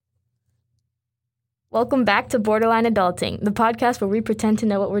Welcome back to Borderline Adulting, the podcast where we pretend to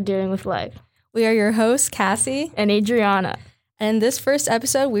know what we're doing with life. We are your hosts, Cassie and Adrianna. And in this first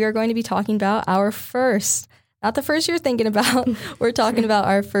episode, we are going to be talking about our first, not the first you're thinking about. We're talking about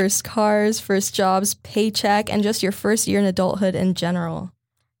our first cars, first jobs, paycheck, and just your first year in adulthood in general.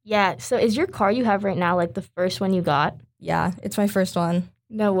 Yeah, so is your car you have right now like the first one you got? Yeah, it's my first one.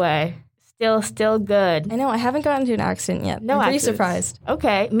 No way. Still good. I know, I haven't gotten into an accident yet. I'm pretty surprised.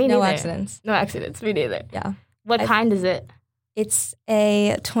 Okay, me neither. No accidents. No accidents, me neither. Yeah. What kind is it? It's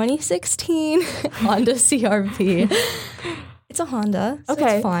a 2016 Honda CR-V. It's a Honda, so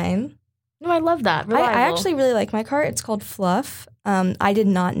it's fine. No, I love that. I actually really like my car. It's called Fluff. I did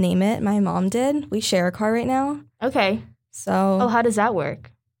not name it. My mom did. We share a car right now. Okay. So. Oh, how does that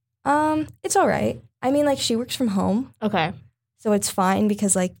work? It's all right. I mean, like, she works from home. Okay. So it's fine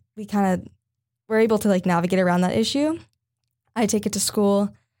because, like, we're able to, like, navigate around that issue. I take it to school,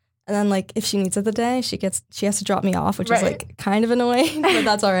 and then, like, if she needs it the day, she has to drop me off, which is, like, kind of annoying, but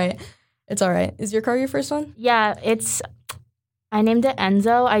that's all right. It's all right. Is your car your first one? Yeah, I named it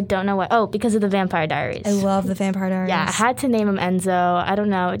Enzo. I don't know why. Oh, because of the Vampire Diaries. I love the Vampire Diaries. Yeah, I had to name him Enzo. I don't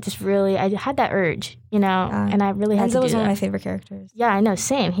know. It just really, I had that urge, and I really had to do that. Enzo was one of my favorite characters. Yeah, I know.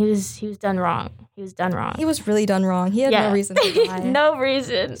 Same. He was done wrong. He was done wrong. He was really done wrong. He had no reason to die. No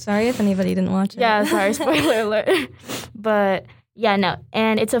reason. Sorry if anybody didn't watch it. Yeah, sorry. Spoiler alert. But yeah, no.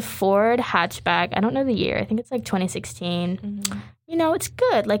 And it's a Ford hatchback. I don't know the year. I think it's like 2016. Mm-hmm. It's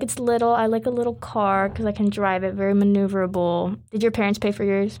good. Like, it's little. I like a little car because I can drive it. Very maneuverable. Did your parents pay for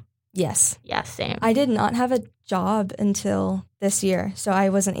yours? Yes. Yeah, same. I did not have a job until this year, so I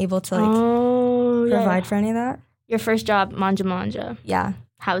wasn't able to, provide for any of that. Your first job, Manja. Yeah.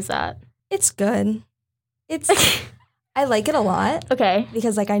 How's that? It's good. I like it a lot. Okay.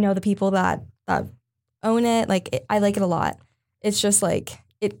 Because, like, I know the people that own it. Like, I like it a lot. It's just, like,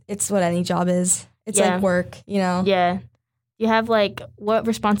 it's what any job is. It's, like, work, Yeah. You have, like, what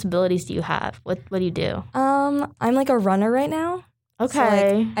responsibilities do you have? What do you do? I'm, like, a runner right now. Okay.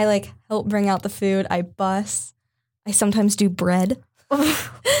 So, like, I, like, help bring out the food. I bus. I sometimes do bread.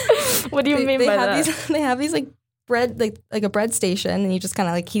 What do you mean by that? They have these, like, bread, like a bread station, and you just kind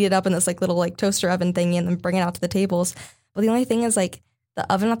of, like, heat it up in this, like, little, like, toaster oven thingy and then bring it out to the tables. But the only thing is, like,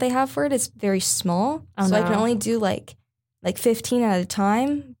 the oven that they have for it is very small. I can only do, like 15 at a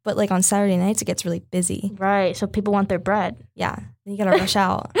time, but, like, on Saturday nights, it gets really busy. Right, so people want their bread. Yeah, then you gotta rush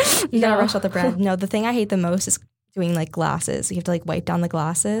out. You gotta rush out the bread. No, the thing I hate the most is doing, like, glasses. You have to, like, wipe down the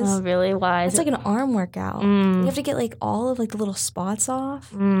glasses. Oh, really? Why? It's like an arm workout. You have to get, like, all of, like, the little spots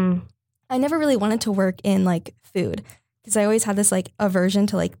off. I never really wanted to work in, like, food because I always had this, like, aversion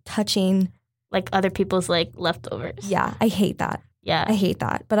to, like, touching. Like, other people's, like, leftovers. Yeah, I hate that. Yeah. I hate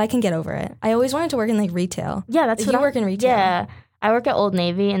that, but I can get over it. I always wanted to work in, like, retail. Yeah, that's what you work in retail. Yeah. I work at Old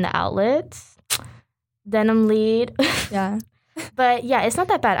Navy in the outlets. Denim lead. Yeah. But, yeah, it's not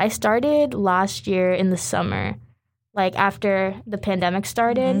that bad. I started last year in the summer, like, after the pandemic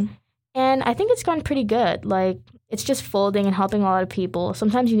started. Mm-hmm. And I think it's gone pretty good. Like, it's just folding and helping a lot of people.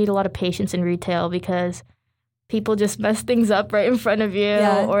 Sometimes you need a lot of patience in retail because people just mess things up right in front of you,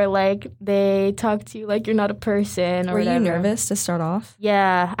 or, like, they talk to you like you're not a person or whatever. Were you nervous to start off?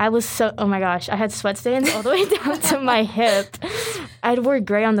 Yeah, I was oh my gosh, I had sweat stains all the way down to my hip. I wore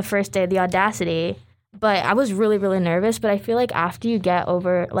gray on the first day, the audacity, but I was really, really nervous. But I feel like after you get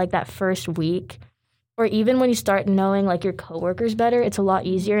over, like, that first week, or even when you start knowing, like, your coworkers better, it's a lot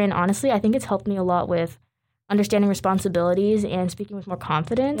easier. And honestly, I think it's helped me a lot with understanding responsibilities and speaking with more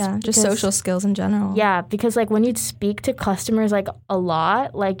confidence. Yeah, just social skills in general. Yeah, because, like, when you speak to customers, like, a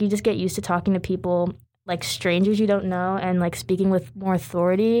lot, like, you just get used to talking to people, like, strangers you don't know, and, like, speaking with more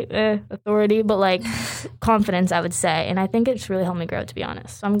authority, but, like, confidence, I would say. And I think it's really helped me grow, to be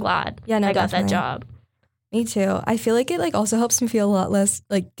honest. So I'm glad I got that job. Me too. I feel like it, like, also helps me feel a lot less,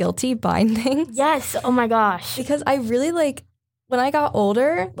 like, guilty buying things. Yes. Oh, my gosh. Because I really, like, when I got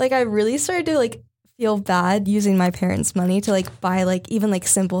older, like, I really started to, like, feel bad using my parents' money to, like, buy, like, even, like,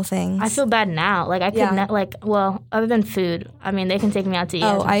 simple things. I feel bad now. Like, I could not, like, well, other than food. I mean, they can take me out to eat.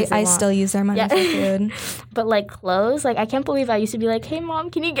 Oh, I still use their money for food. But, like, clothes, like, I can't believe I used to be like, hey, Mom,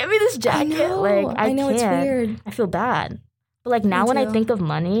 can you get me this jacket? I know it's weird. I feel bad. But, like, now when I think of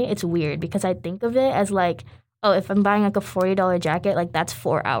money, it's weird because I think of it as, like, oh, if I'm buying, like, a $40 jacket, like, that's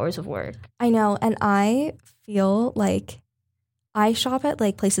 4 hours of work. I know. And I feel like I shop at,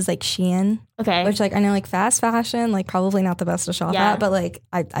 like, places like Shein. Okay. Which, like, I know, like, fast fashion, like, probably not the best to shop at, but, like,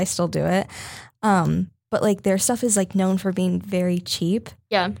 I still do it. But, like, their stuff is, like, known for being very cheap.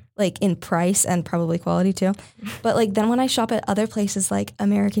 Yeah. Like, in price and probably quality, too. But, like, then when I shop at other places like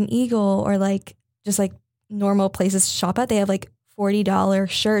American Eagle or, like, just, like, normal places to shop at, they have, like, $40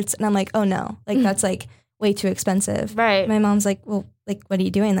 shirts. And I'm like, oh no, like that's like way too expensive. Right. My mom's like, well, like, what are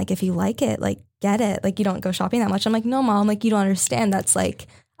you doing? Like, if you like it, like, get it. Like, you don't go shopping that much. I'm like, no, Mom, like, you don't understand. That's like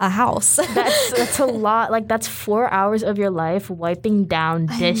a house. That's a lot. Like, that's 4 hours of your life wiping down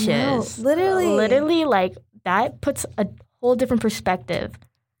dishes. I know, literally, like, that puts a whole different perspective.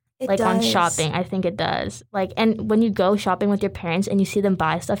 On shopping. I think it does. Like, and when you go shopping with your parents and you see them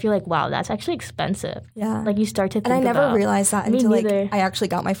buy stuff, you're like, wow, that's actually expensive. Yeah. Like, you start to think And I never realized that until like I actually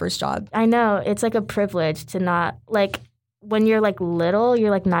got my first job. I know. It's like a privilege to not, like, when you're like little, you're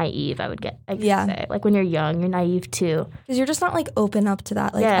like naive, I could say. Like, when you're young, you're naive too. Because you're just not like open up to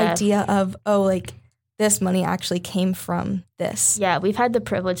that idea of, oh, like, this money actually came from this. Yeah, we've had the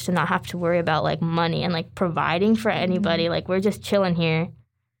privilege to not have to worry about like money and like providing for anybody. Like, we're just chilling here.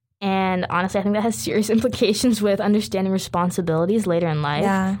 And honestly, I think that has serious implications with understanding responsibilities later in life.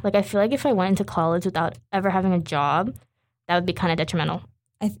 Yeah. Like, I feel like if I went into college without ever having a job, that would be kind of detrimental.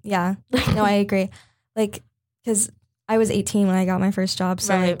 No, I agree. Like, because I was 18 when I got my first job.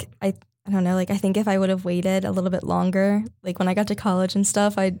 So, right. like, I don't know. Like, I think if I would have waited a little bit longer, like, when I got to college and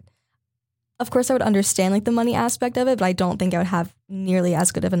stuff, of course, I would understand, like, the money aspect of it, but I don't think I would have nearly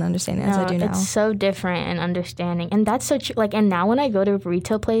as good of an understanding as I do now. It's so different in understanding. And that's so true. Like, and now when I go to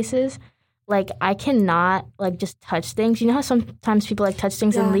retail places, like, I cannot, like, just touch things. You know how sometimes people, like, touch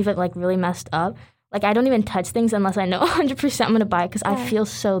things and leave it, like, really messed up? Like, I don't even touch things unless I know 100% I'm going to buy it because I feel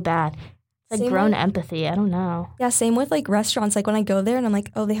so bad. Like, grown empathy. I don't know. Yeah, same with, like, restaurants. Like, when I go there and I'm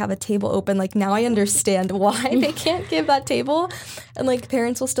like, oh, they have a table open. Like, now I understand why they can't give that table. And, like,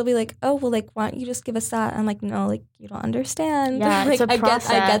 parents will still be like, oh, well, like, why don't you just give us that? I'm like, no, like, you don't understand. Yeah, like, it's a process.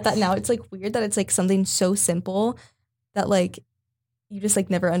 I get that now. It's, like, weird that it's, like, something so simple that, like, you just, like,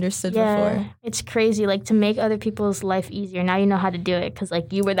 never understood before. It's crazy. Like, to make other people's life easier, now you know how to do it because,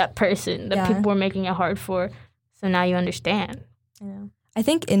 like, you were that person that people were making it hard for. So now you understand. I know. I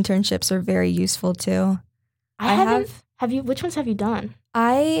think internships are very useful too. Which ones have you done?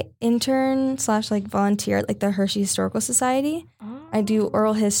 I intern / like volunteer at like the Hershey Historical Society. Oh. I do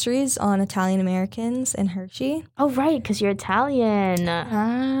oral histories on Italian Americans in Hershey. Oh, right, because you're Italian.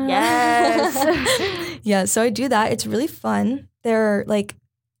 Yes. Yeah, so I do that. It's really fun. They're like,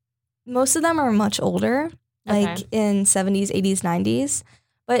 most of them are much older, like in 70s, 80s, 90s.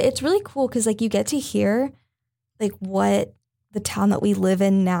 But it's really cool because like you get to hear like what the town that we live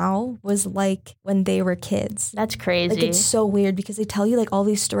in now was like when they were kids. That's crazy. Like, it's so weird because they tell you like all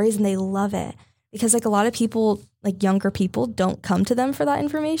these stories and they love it. Because like a lot of people, like younger people, don't come to them for that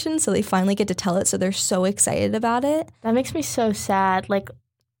information. So they finally get to tell it. So they're so excited about it. That makes me so sad. Like,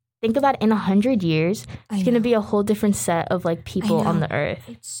 think about in 100 years, it's going to be a whole different set of like people on the earth.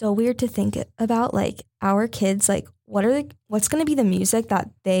 It's so weird to think about like our kids, like what's going to be the music that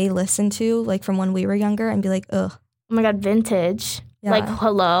they listen to like from when we were younger and be like, ugh. Oh my God, vintage. Yeah. Like,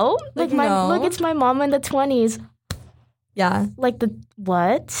 hello? Like look, it's my mom in the 20s. Yeah. Like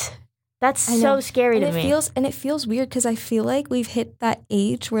what? That's so scary to me. It feels weird because I feel like we've hit that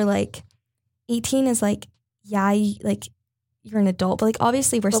age where like 18 is like, like you're an adult, but like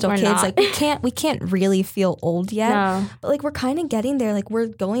obviously we're still kids. Not. Like we can't really feel old yet. No. But like we're kind of getting there. Like we're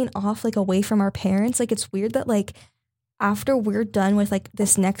going off like away from our parents. Like it's weird that like after we're done with like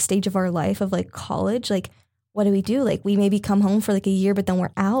this next stage of our life of like college, like what do? Like, we maybe come home for, like, a year, but then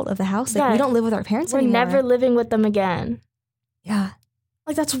we're out of the house. Like, we don't live with our parents anymore. We're never living with them again. Yeah.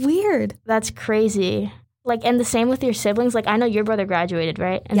 Like, that's weird. That's crazy. Like, and the same with your siblings. Like, I know your brother graduated,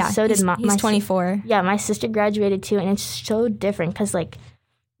 right? And so did he's 24. Yeah, my sister graduated, too. And it's so different because, like,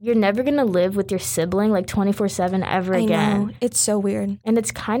 you're never going to live with your sibling, like, 24/7 ever again. I know. It's so weird. And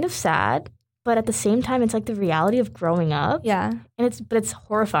it's kind of sad. But at the same time, it's, like, the reality of growing up. Yeah. And it's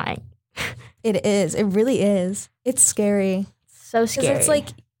horrifying. It is. It really is. It's scary. So scary. Because it's like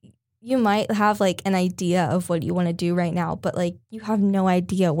you might have like an idea of what you want to do right now, but like you have no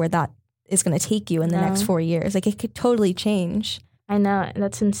idea where that is going to take you in the next 4 years. Like it could totally change. I know.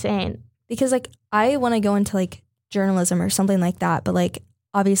 That's insane. Because like I want to go into like journalism or something like that, but like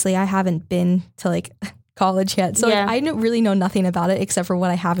obviously I haven't been to like college yet. So like, I really know nothing about it except for what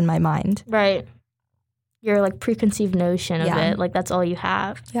I have in my mind. Right. Your like preconceived notion of it, like that's all you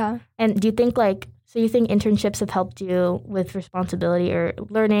have. Yeah. And do you think so you think internships have helped you with responsibility or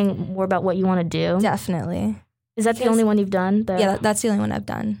learning more about what you want to do? Definitely. Is that the only one you've done? Yeah, that's the only one I've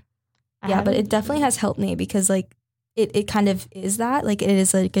done. But it definitely has helped me because like it kind of is that. Like it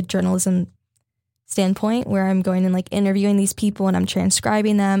is like a journalism standpoint where I'm going and like interviewing these people and I'm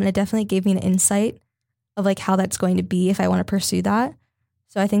transcribing them. And it definitely gave me an insight of like how that's going to be if I want to pursue that.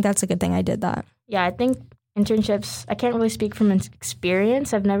 So I think that's a good thing I did that. Yeah, I think internships, I can't really speak from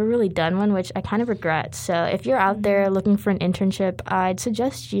experience. I've never really done one, which I kind of regret. So if you're out there looking for an internship, I'd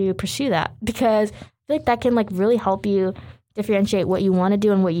suggest you pursue that, because I feel like that can like really help you differentiate what you want to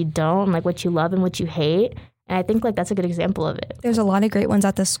do and what you don't, like what you love and what you hate. And I think like that's a good example of it. There's a lot of great ones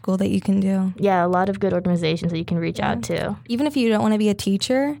at the school that you can do. Yeah, a lot of good organizations that you can reach out to. Even if you don't want to be a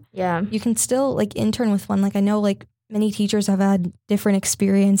teacher, you can still like intern with one. Like I know like many teachers have had different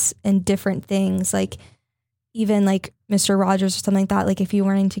experience in different things. Like even like Mr. Rogers or something like that. Like if you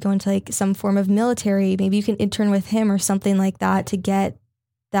wanted to go into like some form of military, maybe you can intern with him or something like that to get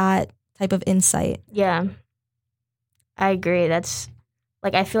that type of insight. Yeah, I agree. That's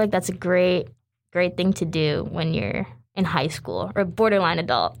like, I feel like that's a great thing to do when you're in high school or borderline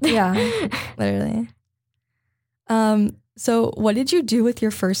adult. Yeah, literally. So what did you do with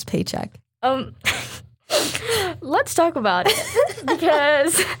your first paycheck? Let's talk about it,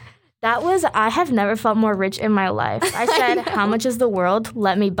 because I have never felt more rich in my life. I said, how much is the world?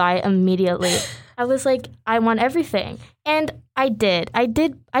 Let me buy it immediately. I was like, I want everything. And I did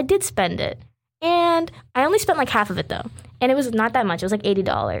spend it. And I only spent like half of it though. And it was not that much. It was like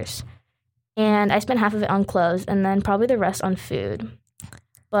 $80. And I spent half of it on clothes and then probably the rest on food.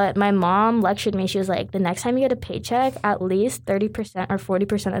 But my mom lectured me. She was like, the next time you get a paycheck, at least 30% or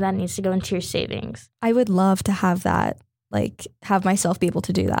 40% of that needs to go into your savings. I would love to have that, like have myself be able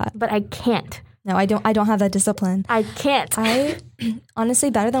to do that. But I can't. No, I don't have that discipline. I can't. I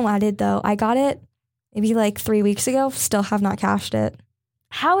honestly, better than what I did though. I got it maybe like 3 weeks ago, still have not cashed it.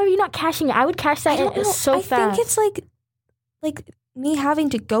 How are you not cashing it? I would cash that so fast. I think it's like me having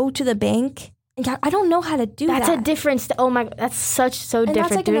to go to the bank. And I don't know how to do that. That's a difference. Oh my, that's so different. And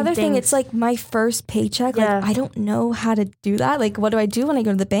that's like another thing. It's like my first paycheck. Like I don't know how to do that. Like what do I do when I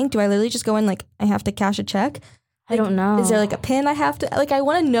go to the bank? Do I literally just go in like I have to cash a check? Like, I don't know. Is there like a pin I have to, like I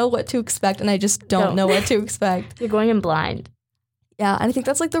want to know what to expect and I just don't know what to expect. You're going in blind. Yeah, and I think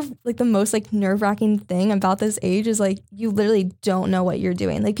that's like the most like nerve-wracking thing about this age is like you literally don't know what you're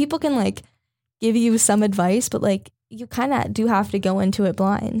doing. Like people can like give you some advice, but like you kind of do have to go into it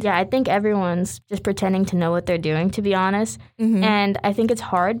blind. Yeah, I think everyone's just pretending to know what they're doing, to be honest. Mm-hmm. And I think it's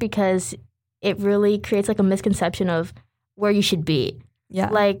hard because it really creates like a misconception of where you should be. Yeah.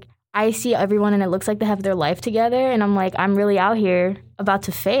 Like I see everyone and it looks like they have their life together and I'm like, I'm really out here about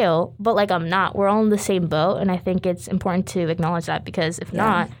to fail, but like I'm not. We're all in the same boat, and I think it's important to acknowledge that, because if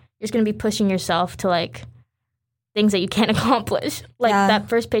not, you're just going to be pushing yourself to like things that you can't accomplish. Like that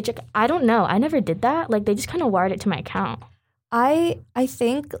first paycheck, I don't know. I never did that. Like they just kind of wired it to my account. I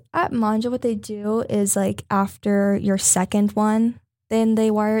think at Manja what they do is like after your second one, then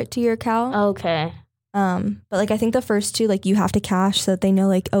they wire it to your account. Okay. But like I think the first two, like you have to cash so that they know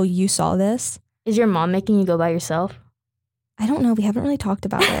like, oh, you saw this. Is your mom making you go by yourself? I don't know. We haven't really talked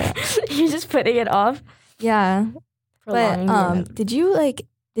about it. You're just putting it off? Yeah. But did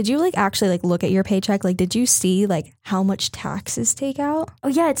you actually like look at your paycheck? Like did you see like how much taxes take out? Oh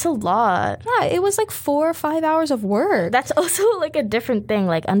yeah, it's a lot. Yeah, it was like 4 or 5 hours of work. That's also like a different thing,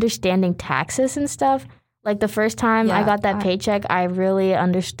 like understanding taxes and stuff. Like the first time I got that paycheck, I really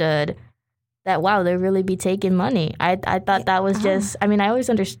understood that, wow, they really be taking money. I thought that was just, I mean, I always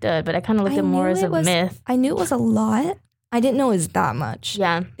understood, but I kind of looked at it more as a myth. I knew it was a lot. I didn't know it was that much.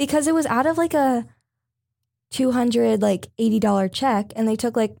 Yeah. Because it was out of like a $280 check, and they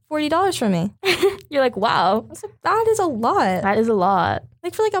took like $40 from me. You're like, wow. I was like, that is a lot. That is a lot.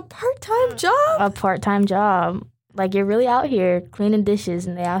 Like for like a part-time job? A part-time job. Like you're really out here cleaning dishes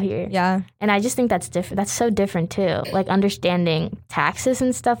and they out here. Yeah. And I just think that's different. That's so different too. Like understanding taxes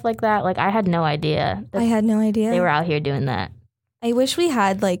and stuff like that. Like I had no idea. I had no idea. They were out here doing that. I wish we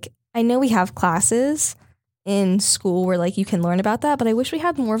had like, I know we have classes in school where like you can learn about that, but I wish we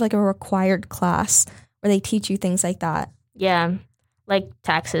had more of like a required class where they teach you things like that. Yeah. Like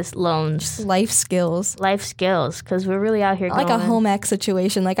taxes, loans. Life skills. Because we're really out here like a home ec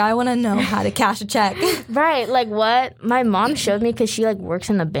situation. Like, I want to know how to cash a check. Right. Like, what? My mom showed me because she, like, works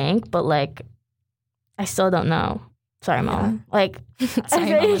in the bank, but, like, I still don't know. Sorry, Mom. Yeah. Like,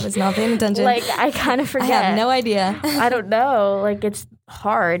 sorry, Mom. I was not paying attention. Like, I kind of forget. I have no idea. I don't know. Like, it's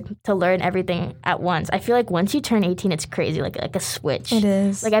hard to learn everything at once. I feel like once you turn 18, it's crazy. Like a switch. It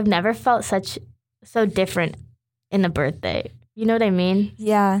is. Like, I've never felt so different in a birthday. You know what I mean?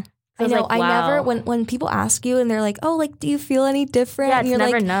 Yeah. I know. Like, wow. I never, when people ask you and they're like, oh, like, do you feel any different? Yeah, and you're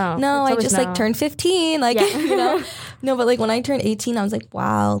never like, no, I just like turned 15. Like, you know? No, but like when I turned 18, I was like,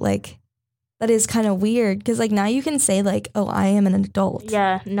 wow, like that is kind of weird. Because like now you can say like, oh, I am an adult.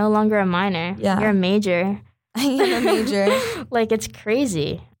 Yeah. No longer a minor. Yeah. You're a major. I am a major. Like, it's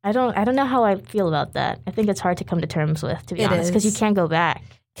crazy. I don't know how I feel about that. I think it's hard to come to terms with, to be honest, because you can't go back.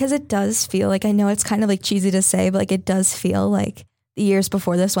 because it does feel like, I know it's kind of like cheesy to say, but like it does feel like the years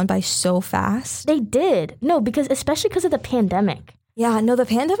before this went by so fast. They did. No, especially because of the pandemic. Yeah, no, the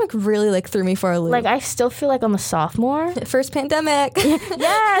pandemic really like threw me for a loop. Like, I still feel like I'm a sophomore. First pandemic.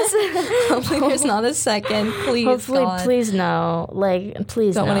 Yes. Hopefully there's not a second. Please, hopefully, God. Please no. Like,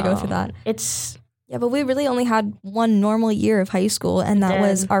 please don't no. want to go through that. Yeah, but we really only had one normal year of high school, and that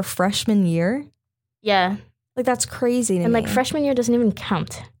was our freshman year. Yeah. Like, that's crazy to me. And like, freshman year doesn't even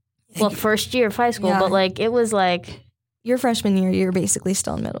count. Well, first year of high school, but like, it was like... Your freshman year, you're basically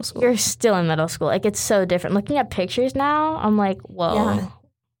still in middle school. You're still in middle school. Like, it's so different. Looking at pictures now, I'm like, whoa. Yeah.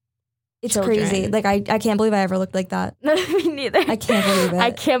 It's crazy. Like, I can't believe I ever looked like that. No, me neither. I can't believe it.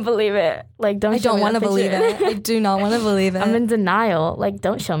 I can't believe it. Like, I don't want to believe it. I do not want to believe it. I'm in denial. Like,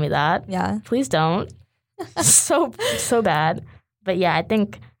 don't show me that. Yeah. Please don't. So bad. But yeah, I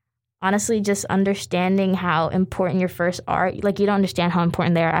think, honestly, just understanding how important your first are, like, you don't understand how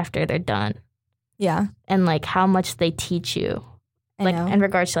important they are after they're done. Yeah. And like how much they teach you. Like in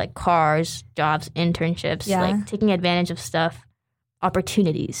regards to like cars, jobs, internships, like taking advantage of stuff,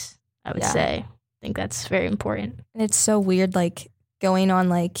 opportunities, I would say. I think that's very important. And it's so weird, like going on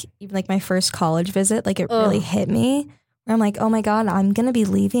like even like my first college visit, like it really hit me. Where I'm like, oh my God, I'm going to be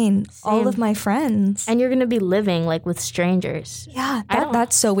leaving all of my friends. And you're going to be living like with strangers. Yeah,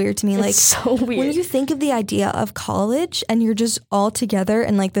 that's so weird to me. Like, so weird. When you think of the idea of college and you're just all together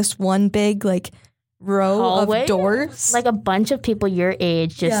in like this one big like row hallway of doors. Like a bunch of people your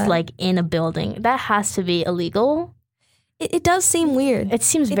age just like in a building. That has to be illegal. It does seem weird. It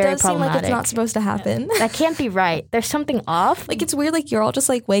seems very problematic. It does seem like it's not supposed to happen. That can't be right. There's something off. Like, it's weird, like, you're all just,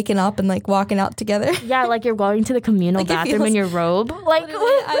 like, waking up and, like, walking out together. Yeah, like, you're going to the communal bathroom in your robe. Like,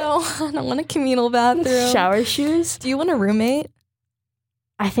 I don't want a communal bathroom. Shower shoes. Do you want a roommate?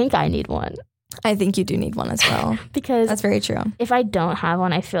 I think I need one. I think you do need one as well. Because that's very true. If I don't have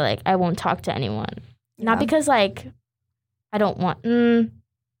one, I feel like I won't talk to anyone. Yeah. Not because, like, I don't want...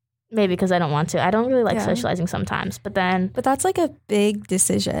 Maybe because I don't want to. I don't really like socializing sometimes, but that's like a big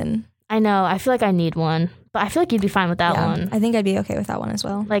decision. I know. I feel like I need one, but I feel like you'd be fine with that one. I think I'd be okay with that one as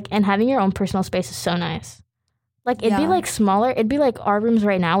well. Like, and having your own personal space is so nice. Like, it'd be like smaller. It'd be like our rooms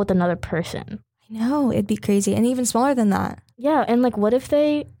right now with another person. I know. It'd be crazy. And even smaller than that. Yeah. And like, what if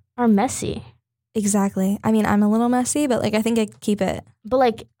they are messy? Exactly. I mean, I'm a little messy, but like I think I could keep it. But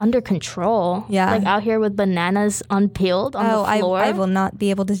like under control. Yeah. Like out here with bananas unpeeled on the floor. I will not be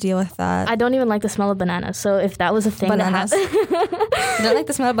able to deal with that. I don't even like the smell of bananas. So if that was a thing bananas. I don't like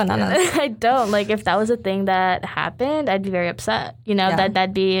the smell of bananas. I don't. Like if that was a thing that happened, I'd be very upset. You know,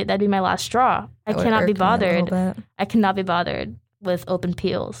 that'd be my last straw. I cannot be bothered. I cannot be bothered with open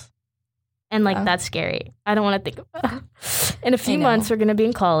peels. And like that's scary. I don't want to think in a few months we're gonna be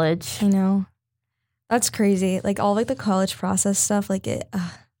in college. I know. That's crazy. Like, all, like, the college process stuff, like, it...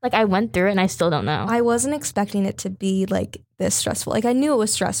 Like, I went through it, and I still don't know. I wasn't expecting it to be, like, this stressful. Like, I knew it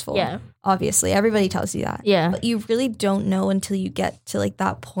was stressful. Yeah. Obviously. Everybody tells you that. Yeah. But you really don't know until you get to, like,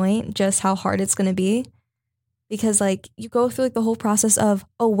 that point just how hard it's going to be. Because, like, you go through, like, the whole process of,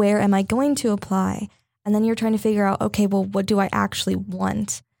 oh, where am I going to apply? And then you're trying to figure out, okay, well, what do I actually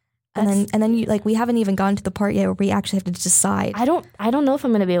want? And then you like we haven't even gotten to the part yet where we actually have to decide. I don't know if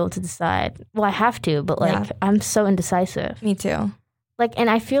I'm gonna be able to decide. Well, I have to, but like I'm so indecisive. Me too. Like, and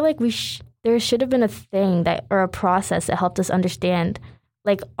I feel like there should have been a thing or a process that helped us understand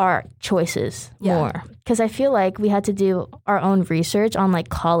like our choices more. Because I feel like we had to do our own research on like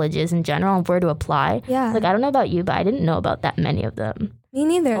colleges in general and where to apply. Yeah. Like I don't know about you, but I didn't know about that many of them. Me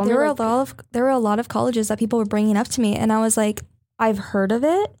neither. There were a lot of colleges that people were bringing up to me, and I was like, I've heard of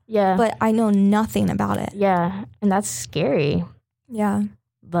it, but I know nothing about it. Yeah, and that's scary. Yeah.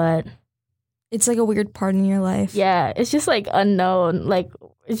 But it's like a weird part in your life. Yeah, it's just like unknown. Like,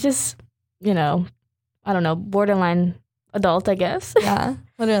 it's just, you know, I don't know, borderline adult, I guess. Yeah,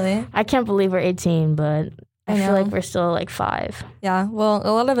 literally. I can't believe we're 18, but I feel like we're still like 5. Yeah, well,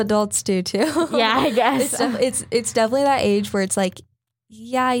 a lot of adults do too. Yeah, I guess. It's definitely that age where it's like,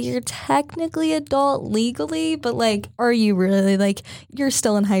 yeah, you're technically adult legally, but like, are you really? Like, you're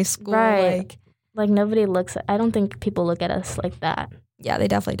still in high school. Right. Like nobody I don't think people look at us like that. Yeah, they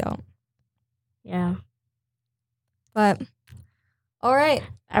definitely don't. Yeah. But, all right.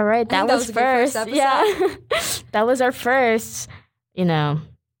 That was first. Yeah. That was our first, you know,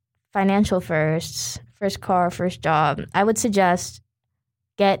 financial firsts, first car, first job. I would suggest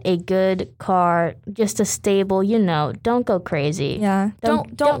get a good car, just a stable, you know, don't go crazy. Yeah.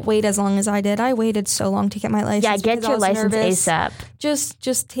 Don't wait as long as I did. I waited so long to get my license. Yeah, get your license ASAP.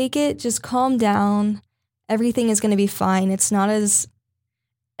 Just take it, just calm down. Everything is going to be fine. It's not as,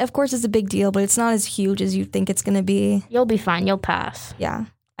 of course it's a big deal, but it's not as huge as you think it's going to be. You'll be fine. You'll pass. Yeah.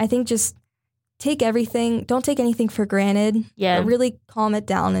 I think just don't take anything for granted. Yeah. But really calm it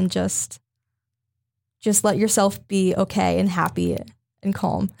down and just let yourself be okay and happy and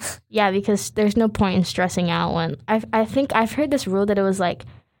calm. Yeah, because there's no point in stressing out when I think I've heard this rule that it was like,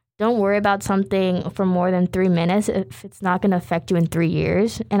 don't worry about something for more than 3 minutes if it's not going to affect you in 3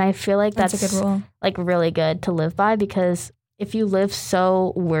 years. And I feel like that's a good rule. Like really good to live by, because if you live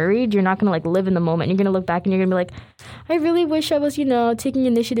so worried, you're not going to like live in the moment. You're going to look back and you're going to be like, I really wish I was, taking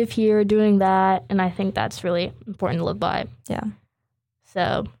initiative here, doing that. And I think that's really important to live by. Yeah.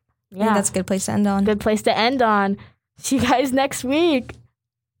 So, yeah. I think that's a good place to end on. Good place to end on. See you guys next week.